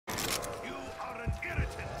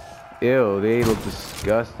Ew, they look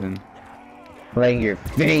disgusting. Like your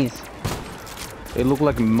face. They look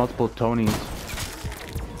like multiple Tonys.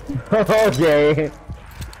 Okay.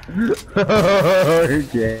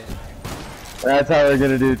 Okay. That's how we're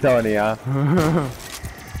gonna do Tony, huh?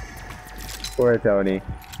 Poor Tony.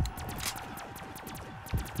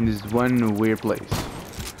 This is one weird place.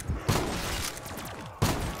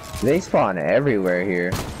 They spawn everywhere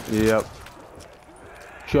here. Yep.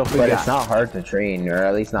 But it's not hard to train, or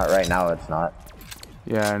at least not right now, it's not.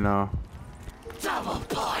 Yeah, I know.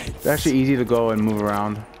 It's actually easy to go and move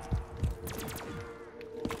around.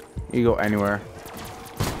 You go anywhere.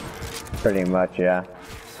 Pretty much, yeah.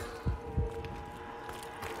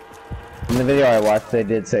 In the video I watched, they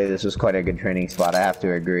did say this was quite a good training spot, I have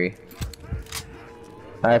to agree.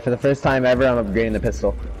 Alright, for the first time ever, I'm upgrading the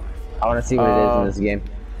pistol. I want to see what it is in this game.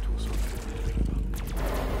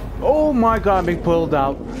 Oh my god, I'm being pulled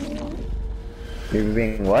out. You're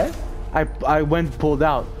being what? I went pulled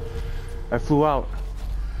out. I flew out.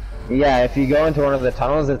 Yeah, if you go into one of the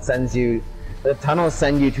tunnels, it sends you... The tunnels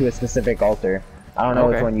send you to a specific altar. I don't know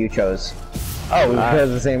which one you chose. Oh, we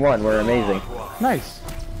chose the same one. We're amazing. Nice.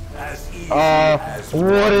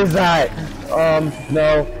 What is that? No,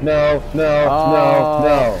 no, no, no,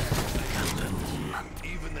 no.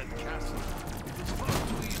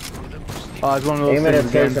 Oh, it's one of those aim at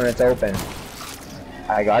its face when it's open.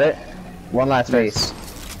 I got it. One last face.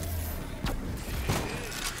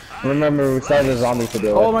 Remember, we started the zombies to do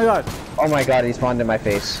it. Oh my god. Oh my god, he spawned in my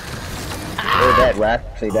face. We're dead. We're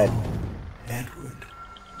actually dead.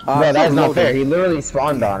 No, that's not fair. He literally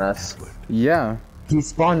spawned on us. Yeah. He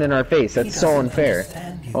spawned in our face. That's so unfair.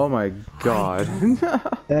 Oh my god.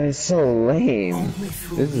 That is so lame.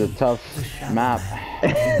 This is a tough map.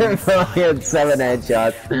 He had 7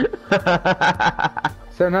 headshots.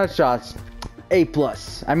 7 headshots. A+.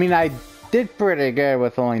 I mean, I did pretty good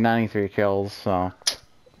with only 93 kills, so.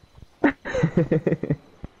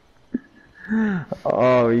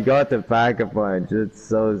 Oh, you got the pack-a-punch. It's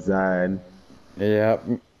so sad. Yeah.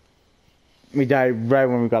 We died right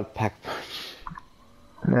when we got the pack-a-punch.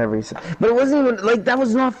 But it wasn't even, like, that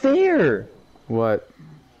was not fair! What?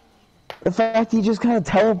 The fact he just kind of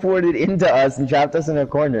teleported into us and trapped us in a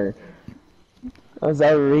corner. That was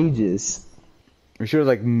outrageous. We should have,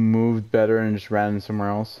 like, moved better and just ran somewhere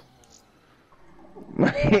else.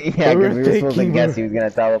 Yeah, because we were supposed to guess he was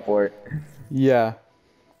gonna teleport. Yeah.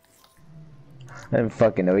 I didn't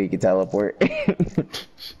fucking know he could teleport.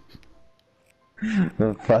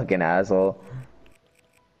 The fucking asshole.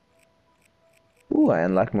 Ooh, I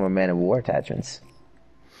unlocked more Man of War attachments.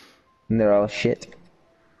 And they're all shit.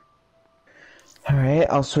 Alright,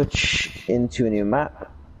 I'll switch into a new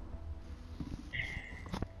map.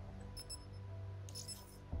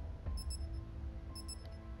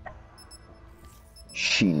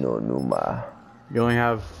 Shinonuma. You only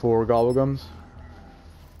have 4 gobblegums?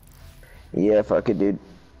 Yeah, fuck it, dude.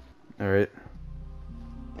 Alright.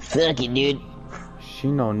 Fuck it, dude.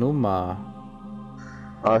 Shinonuma.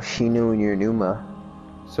 Oh, Shino and your Numa.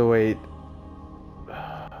 So wait.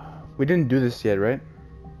 We didn't do this yet, right?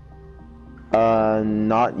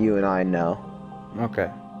 Not you and I, no.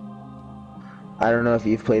 Okay. I don't know if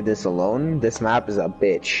you've played this alone. This map is a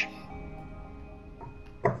bitch.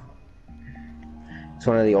 It's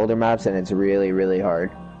one of the older maps and it's really, really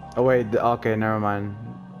hard. Oh wait, okay, never mind.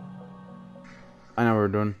 I know what we're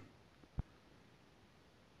doing.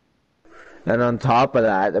 And on top of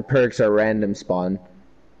that, the perks are random spawn.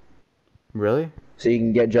 Really? So you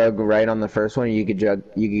can get Jug right on the first one, or you could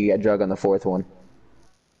get Jug on the 4th one.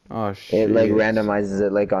 Oh shit. It like randomizes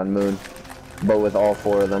it like on Moon, but with all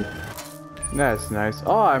 4 of them. That's nice.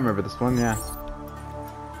 Oh, I remember this one, yeah.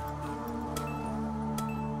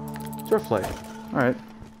 Swordplay. Alright.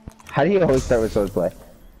 How do you always start with swordplay?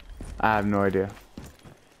 I have no idea.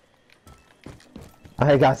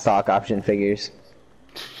 I got stock option figures.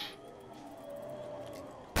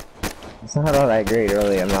 It's not all that great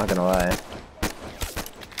early, I'm not gonna lie.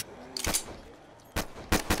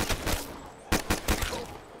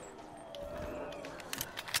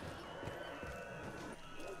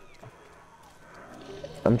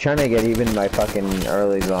 I'm trying to get even my fucking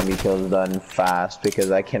early zombie kills done fast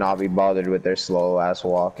because I cannot be bothered with their slow ass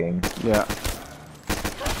walking. Yeah.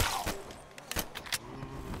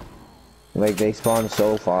 Like they spawn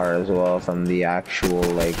so far as well from the actual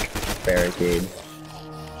like barricade.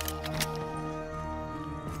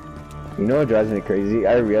 You know what drives me crazy?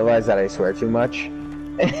 I realize that I swear too much.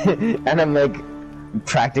 And I'm like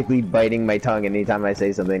practically biting my tongue anytime I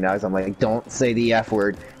say something now. So I'm like, don't say the F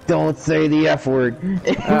word. Don't say the F word.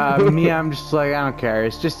 Me, I'm just like, I don't care.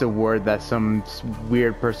 It's just a word that some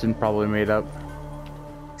weird person probably made up.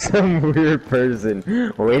 Some weird person.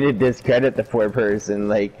 Way to discredit the poor person,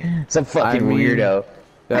 like some fucking weirdo.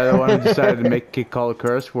 They're the one who decided to make it call a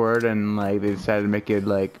curse word, and like they decided to make it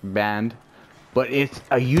like banned. But it's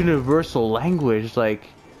a universal language. Like,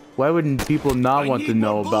 why wouldn't people not want to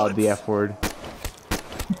know about the F word?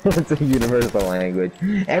 It's a universal language.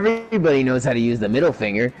 Everybody knows how to use the middle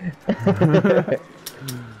finger.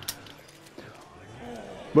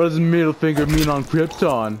 What does middle finger mean on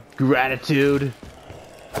Krypton? Gratitude.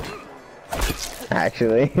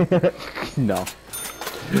 Actually. No.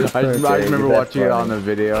 I remember watching it on a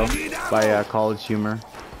video by College Humor.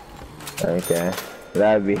 Okay.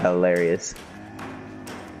 That would be hilarious.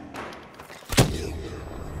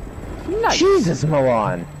 Nice. Jesus,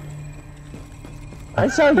 Milan! I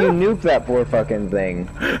saw you nuke that poor fucking thing.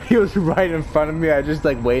 He was right in front of me. I just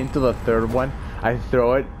like wait until the third one. I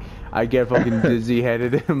throw it. I get fucking dizzy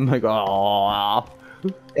headed. I'm like, oh.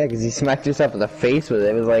 Yeah, because you smacked yourself in the face with it.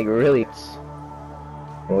 It was like really.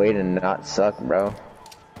 Way to not suck, bro.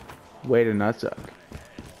 Way to not suck.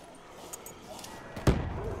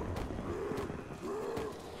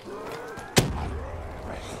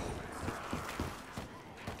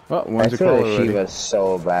 Oh, one's I a swear call the already. Shiva's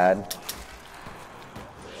so bad.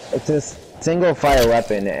 It's a single fire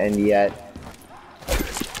weapon, and yet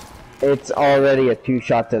it's already a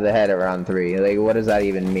 2-shot to the head at round 3. Like, what does that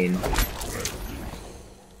even mean?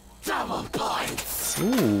 Double points.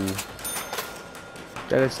 Ooh.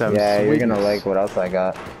 That is some Yeah, you're gonna sweetness. like what else I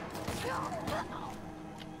got.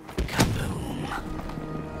 Kaboom.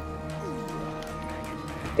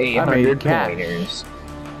 800 cash. pointers.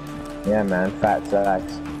 Yeah, man, fat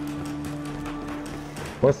sacks.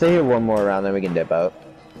 We'll stay here one more round, then we can dip out.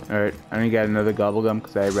 Alright, I need to get another gobble gum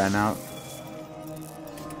because I ran out.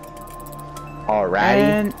 Alrighty.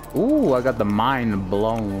 And ooh, I got the mind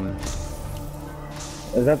blown.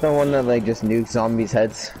 Is that the one that like just nukes zombies'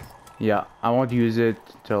 heads? Yeah, I won't use it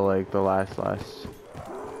till like the last. I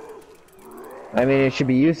mean, it should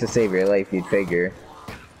be used to save your life, you'd figure.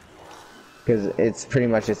 Because it's pretty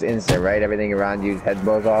much just instant, right? Everything around you's head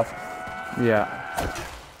blows off. Yeah.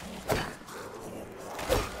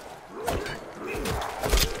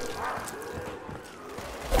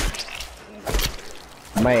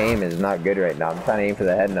 My aim is not good right now. I'm trying to aim for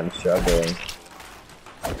the head and I'm struggling.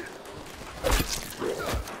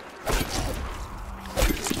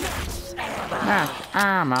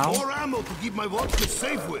 Ammo. More ammo to keep my vodka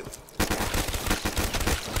safe with.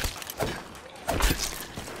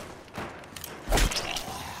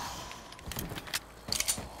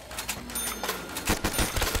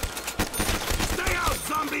 Stay out,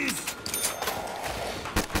 zombies!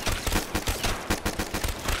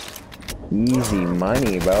 Easy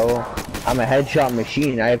money, bro. I'm a headshot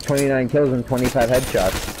machine. I have 29 kills and 25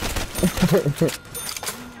 headshots.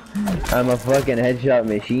 I'm a fucking headshot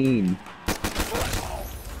machine.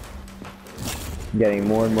 Getting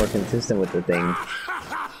more and more consistent with the thing.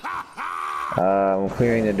 I'm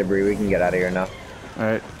clearing the debris. We can get out of here now.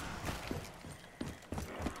 Alright.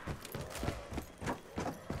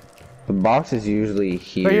 The box is usually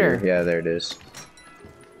here. Right here. Yeah, there it is.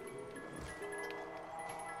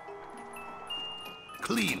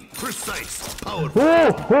 Clean, precise, powerful.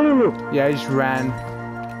 Yeah, I just ran.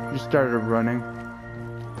 Just started running.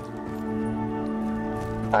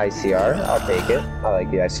 ICR. I'll take it. I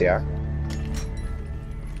like the ICR.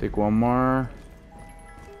 Take one more.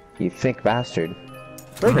 You thick bastard.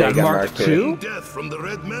 We got got Mark Mark 2? Death from the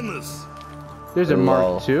Red Menace. There's a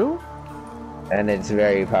Lol. Mark 2? And it's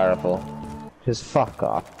very powerful. Just fuck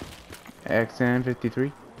off.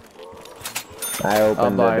 XN53. I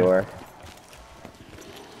opened the buy. door.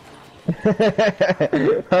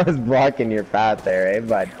 I was blocking your path there, eh,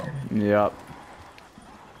 bud? Yep.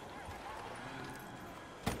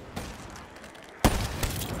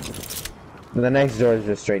 The next door is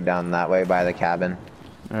just straight down that way by the cabin.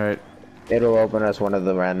 Alright. It'll open us one of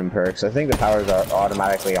the random perks. I think the powers are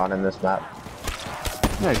automatically on in this map.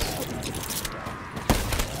 Nice.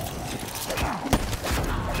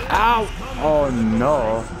 Ow! Oh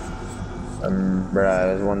no. Bruh,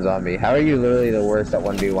 there's one zombie. How are you literally the worst at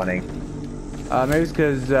 1v1ing? Maybe it's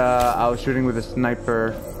because I was shooting with a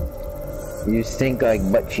sniper. You stink like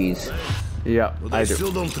butt cheese. Yeah, But I I do.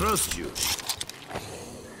 still don't trust you.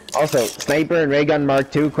 Also, sniper and ray gun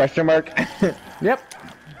Mark II, question mark? Yep.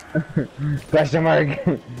 Question mark.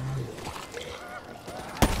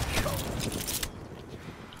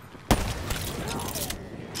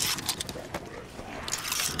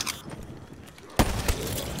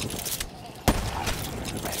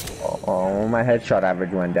 Oh, my headshot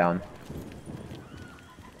average went down.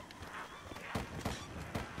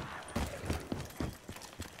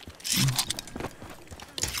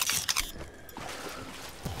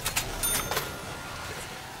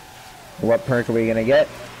 What perk are we gonna get?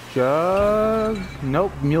 Jug.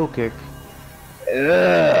 Nope. Mule kick.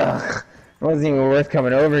 Ugh. It wasn't even worth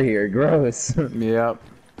coming over here. Gross. Yep.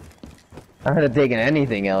 I would have taken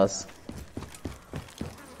anything else.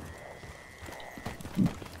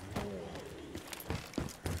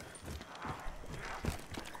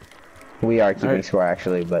 We are keeping score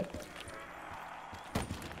actually, but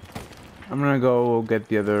I'm gonna go get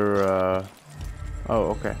the other. Oh,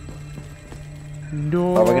 okay.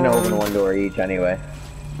 Door. oh, we're gonna open one door each anyway.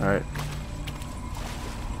 All right.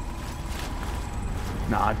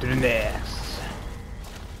 Not doing this.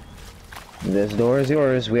 This door is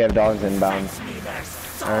yours. We have dogs inbound.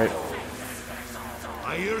 Alright.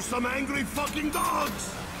 I hear some angry fucking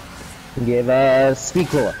dogs. Give us speed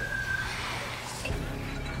cooler.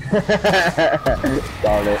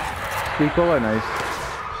 Got it. Speed cola, nice.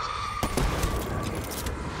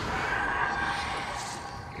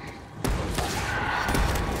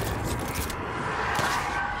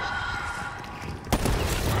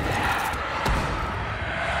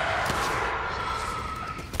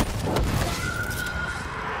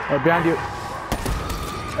 Oh, behind you.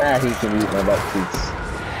 Ah, he can eat my butt cheeks.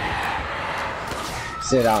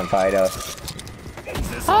 Sit down, Fido. Is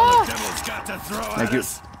this all the devil's got to throw Thank at you.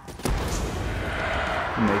 us?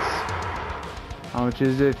 Nice. How much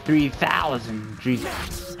is it? 3,000.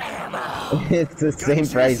 Jesus. It's the same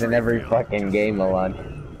price in every fucking game,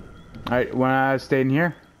 Milan. Alright, wanna stay in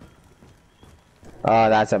here? Oh,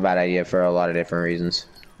 that's a bad idea for a lot of different reasons.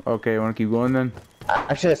 Okay, wanna keep going then?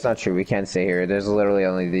 Actually, that's not true. We can't stay here. There's literally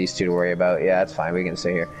only these two to worry about. Yeah, that's fine. We can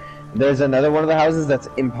stay here. There's another one of the houses that's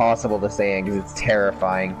impossible to stay in because it's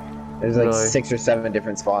terrifying. There's like Really? 6 or 7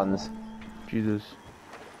 different spawns. Jesus.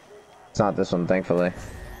 It's not this one, thankfully.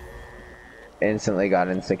 Instantly got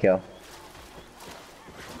insta-kill.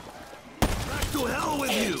 Back to hell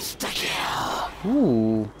with you.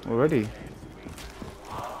 Ooh, already.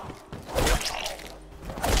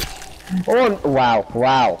 Oh, wow,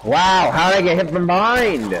 wow, wow! How did I get hit from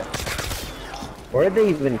behind? Where did they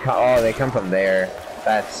even come? Oh, they come from there.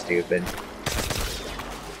 That's stupid.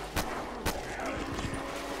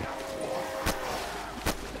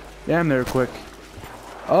 Damn, they're quick.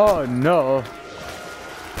 Oh no.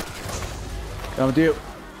 Come with you.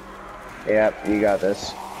 Yep, you got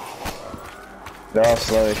this. They're all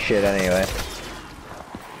slow as shit anyway.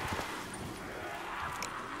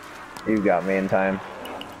 You got me in time.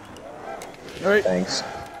 Alright. Thanks.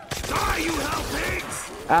 Die, you hell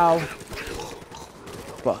pigs! Ow.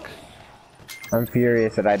 Fuck. I'm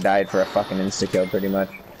furious that I died for a fucking insta-kill pretty much.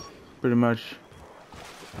 Pretty much.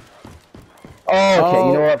 Oh, okay, Oh.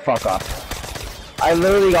 you know what? Fuck off. I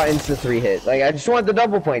literally got insta-3 hit. Like, I just want the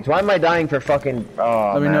double points. Why am I dying for fucking...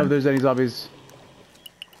 Oh, Let me man. know if there's any zombies.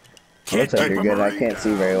 Looks like you're good. I can't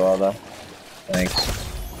see very well, though. Thanks.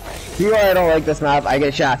 See why I don't like this map? I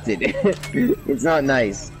get shafted. It's not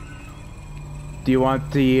nice. Do you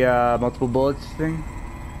want the multiple bullets thing?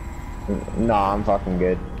 Nah, I'm fucking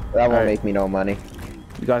good. That won't Alright. make me no money.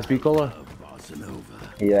 You got speed cola?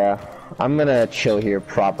 Yeah. I'm gonna chill here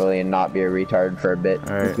properly and not be a retard for a bit.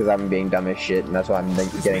 Alright. Because I'm being dumb as shit, and that's why I'm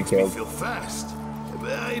This getting makes me killed. feel fast.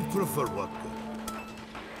 I prefer vodka.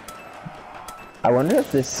 I wonder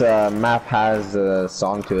if this map has a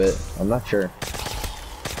song to it. I'm not sure.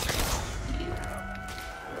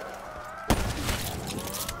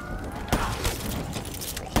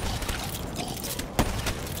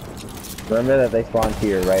 Remember that they spawn to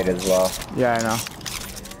your right as well. Yeah, I know.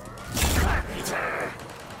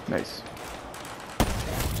 Nice.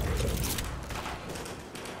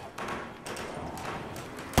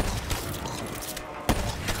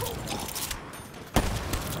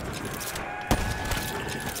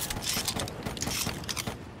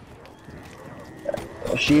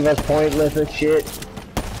 Shiva's pointless as shit.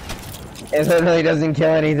 It literally doesn't kill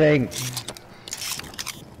anything.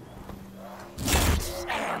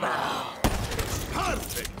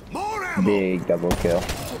 Perfect! More ammo! Big double kill.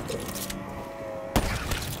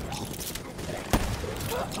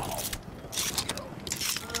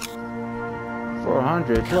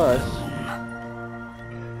 $400 plus.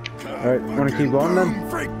 Alright, wanna keep going then?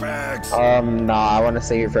 Freak bags! Nah, I want to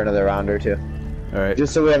stay here for another round or two. Alright.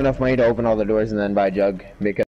 Just so we have enough money to open all the doors and then buy a jug. Because